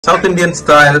South Indian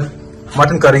style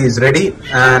mutton curry is ready,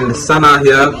 and Sana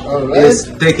here has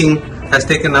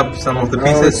taken up some of the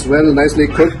pieces. It's well nicely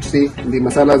cooked. See, the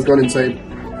masala has gone inside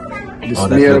the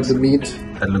smear of the meat.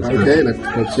 That looks good.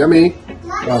 That looks yummy.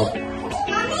 Wow.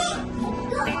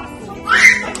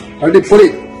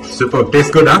 Super.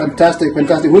 Tastes good, huh? Fantastic.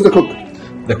 Who's the cook?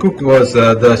 The cook was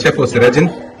the chef was Regin.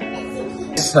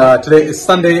 Today is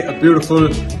Sunday, a beautiful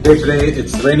day today.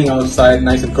 It's raining outside,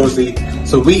 nice and cozy.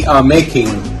 So we are making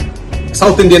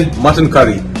South Indian mutton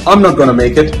curry. I'm not gonna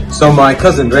make it, so my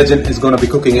cousin Regin is gonna be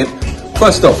cooking it.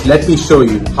 First off, let me show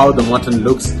you how the mutton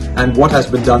looks and what has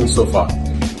been done so far.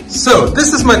 So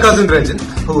this is my cousin Regin,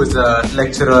 who is a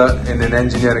lecturer in an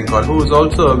engineering college, who is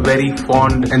also a very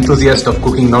fond enthusiast of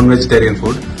cooking non-vegetarian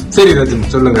food. Seri Regin,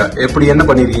 சொல்லுங்க எப்படி என்ன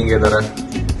பண்ணிருக்கீங்க இதர?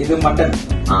 இது mutton.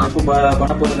 இப்போ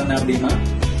பண்ண போறது என்ன அப்படினா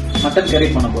மட்டன் கறி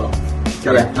பண்ண போறோம்.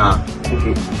 சரியா?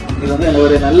 ஓகே. இது வந்து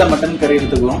ஒரு நல்ல மட்டன் கறி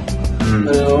எடுத்துக்குவோம்.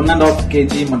 1.5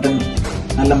 kg மட்டன்,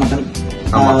 நல்ல மட்டன்.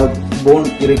 bone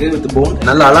இருக்கு, with bone.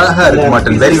 நல்ல அழகா இருக்கு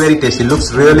mutton. Very tasty. Looks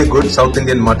really good. South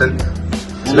Indian mutton.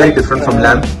 It's very different from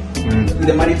lamb.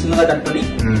 இந்த மாதிரி சின்னதா கட் பண்ணி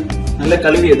நல்ல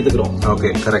கழுவி எடுத்துக்கிறோம்.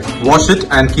 Okay, correct. Wash it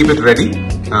and keep it ready.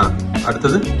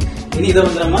 அடுத்தது இனி இத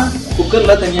வந்து நம்ம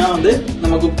குக்கர்ல தனியா வந்து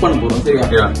நம்ம குக் பண்ண போறோம்.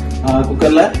 சரியா?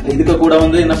 குக்கர்ல இதுக்கு கூட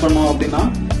வந்து என்ன பண்ணோம் அப்படினா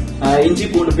இஞ்சி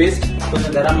பூண்டு பேஸ்ட்,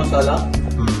 கொஞ்சம் கரம் மசாலா,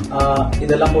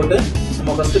 இதெல்லாம் போட்டு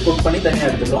நம்ம ஃபர்ஸ்ட் குக் பண்ணி தனியா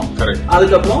எடுத்துறோம்.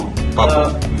 அதுக்கு அப்புறம்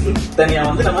தனியா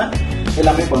வந்து நம்ம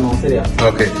எல்லாமே பண்ணுவோம். சரியா?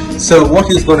 Okay. So what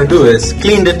he's going to do is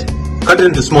clean it, cut it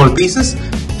into small pieces,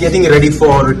 getting it ready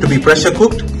for it to be pressure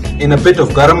cooked in a bit of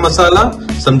garam masala,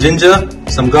 some ginger,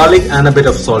 some garlic and a bit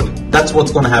of salt. That's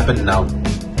what's going to happen now.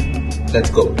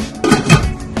 Let's go.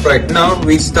 Right, now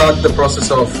we start the process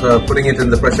of putting it in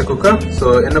the pressure cooker. So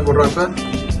enna podranga?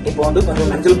 இப்போ வந்து கொஞ்சம்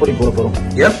மஞ்சள் பொடி போட போறோம்.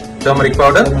 Yep, turmeric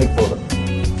powder.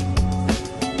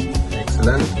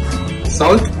 Excellent.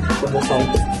 Salt. கொஞ்சம்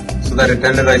salt so that it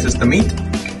tenderizes the meat.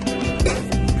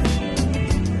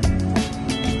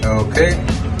 Okay.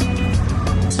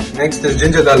 Next is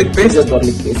ginger garlic paste.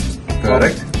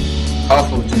 Correct. Half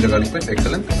of ginger garlic paste.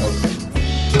 Excellent. Okay.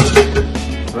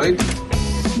 Right.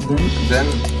 Then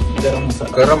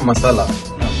garam masala.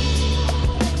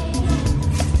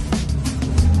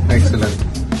 Excellent.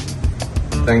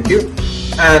 Thank you.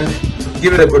 And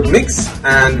give it a good mix,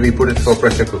 and we put it for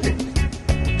pressure cooking.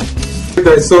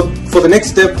 Okay, so for the next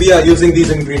step, we are using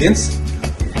these ingredients.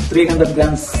 300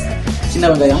 grams chinna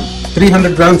vengayam,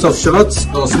 300 grams of shallots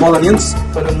or small onions,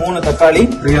 3 takkali,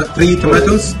 3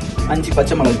 tomatoes, 5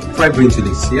 pacha milagai, 5 green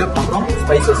chilies. Yeah.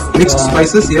 Spices. Mixed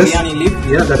spices. Yes. Biryani leaf.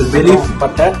 Yeah, that is bay leaf.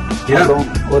 Butter.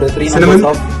 Yeah. Or 3 cinnamon,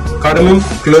 of cardamom,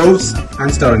 cloves, and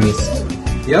star anise.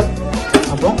 Yep.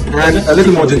 And a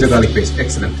little more ginger garlic paste.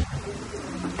 Excellent.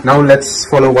 Now let's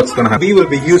follow what's going to happen. We will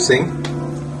be using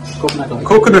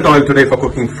coconut oil today for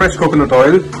cooking. Fresh coconut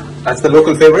oil. That's the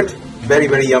local favorite. Very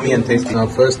yummy and tasty. Now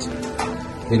first,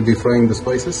 we'll be frying the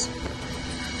spices.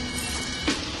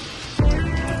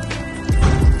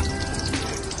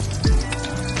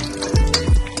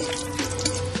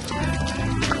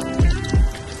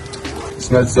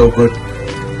 Smells so good.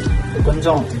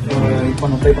 கொஞ்சம் இப்போ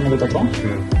நம்ம fry பண்ணதுக்கு அப்புறம்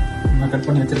நம்ம cut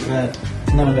பண்ணி வச்சிருக்கிற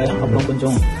சின்ன வெங்காயம், அப்புறம்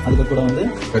கொஞ்சம் அதுக்கு கூட வந்து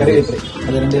கறிவேப்பிலை,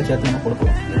 அது ரெண்டையும் சேர்த்து நம்ம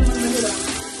போடலாம்.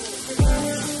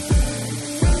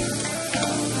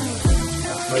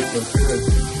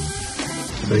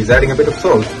 So he's adding a bit of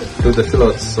salt to the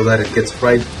shallots so that it gets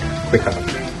fried quicker.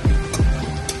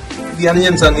 The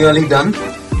onions are nearly done.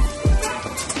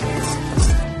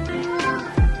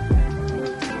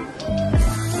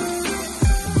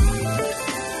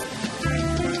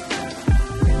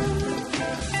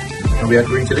 We add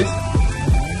green chilies.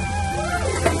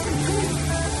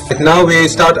 Now we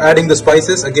start adding the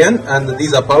spices again, and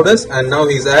these are powders, and now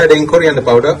he's adding coriander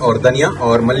powder or dhania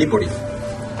or malli podi.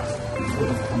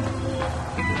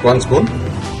 1 spoon.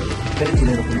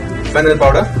 Fennel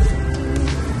powder.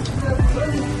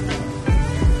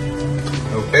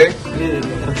 Okay.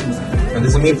 And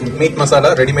this is meat masala,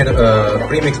 ready made,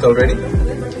 pre-mixed already.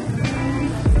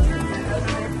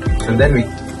 And then we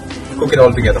cook it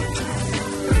all together.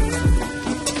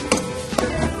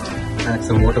 Add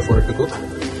some water for it to cook,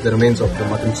 the remains of the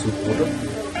mutton soup water.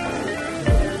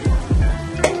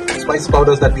 Spice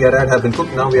powders that we had have been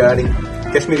cooked. Now we are adding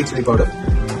Kashmiri chili powder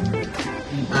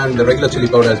and the regular chili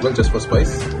powder as well, just for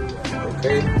spice.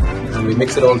 Okay, and we mix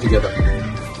it all together.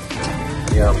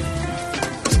 Yeah.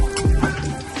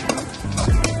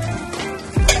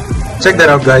 Check that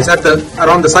out, guys.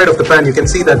 Around the side of the pan, you can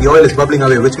see that the oil is bubbling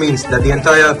away, which means that the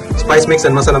entire spice mix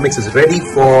and masala mix is ready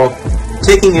for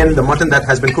taking in the mutton that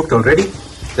has been cooked already.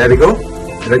 There we go.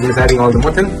 Regin is adding all the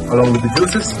mutton along with the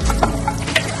juices.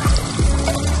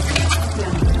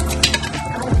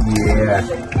 Yeah.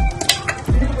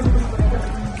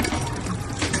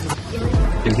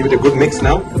 You'll give it a good mix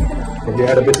now. Probably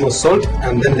add a bit more salt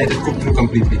and then let it cook through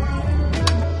completely.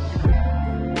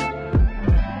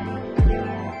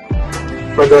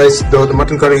 Right guys, though the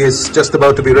mutton curry is just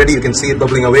about to be ready, you can see it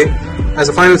bubbling away. As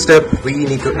a final step, we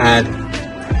need to add,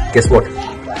 guess what?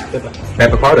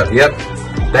 Pepper powder, yep.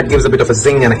 That gives a bit of a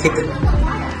zing and a kick.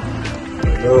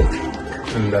 Oh,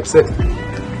 and that's it.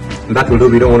 And that will do.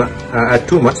 We don't want to add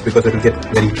too much because it will get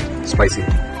very spicy.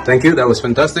 Thank you, that was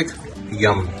fantastic.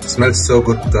 Yum, smells so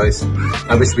good guys.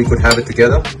 I wish we could have it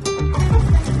together.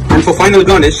 And for final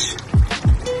garnish,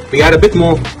 we add a bit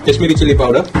more Kashmiri chili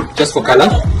powder just for color.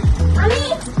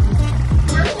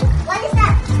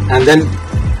 And then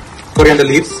coriander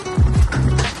leaves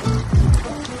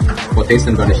for taste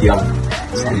and garnish. Yum.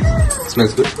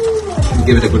 Smells good.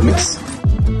 Give it a good mix.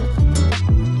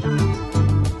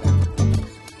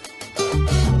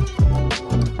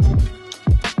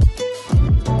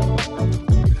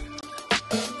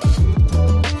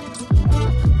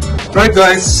 Right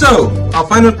guys, so our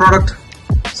final product,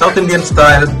 South Indian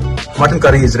style mutton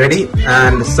curry is ready,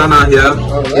 and Sana here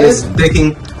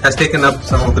has taken up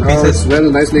some of the pieces. It's well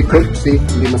nicely cooked. See,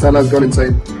 the masala has gone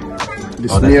inside. The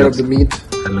smear of the meat.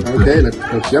 Okay, that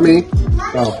looks yummy.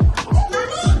 Wow.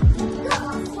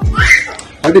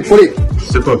 How did puri?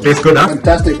 Super, tastes good, huh?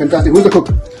 Fantastic, fantastic. Who's the cook?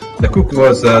 The cook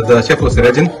was, the chef was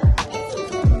Regin.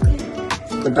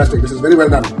 Fantastic, this is very well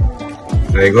done.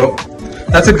 There you go.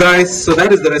 That's it guys, so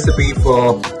that is the recipe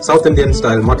for South Indian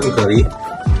style mutton curry.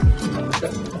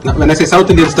 Now, when I say South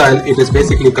Indian style, it is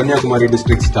basically Kanniyakumari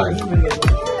district style.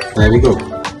 There we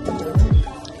go.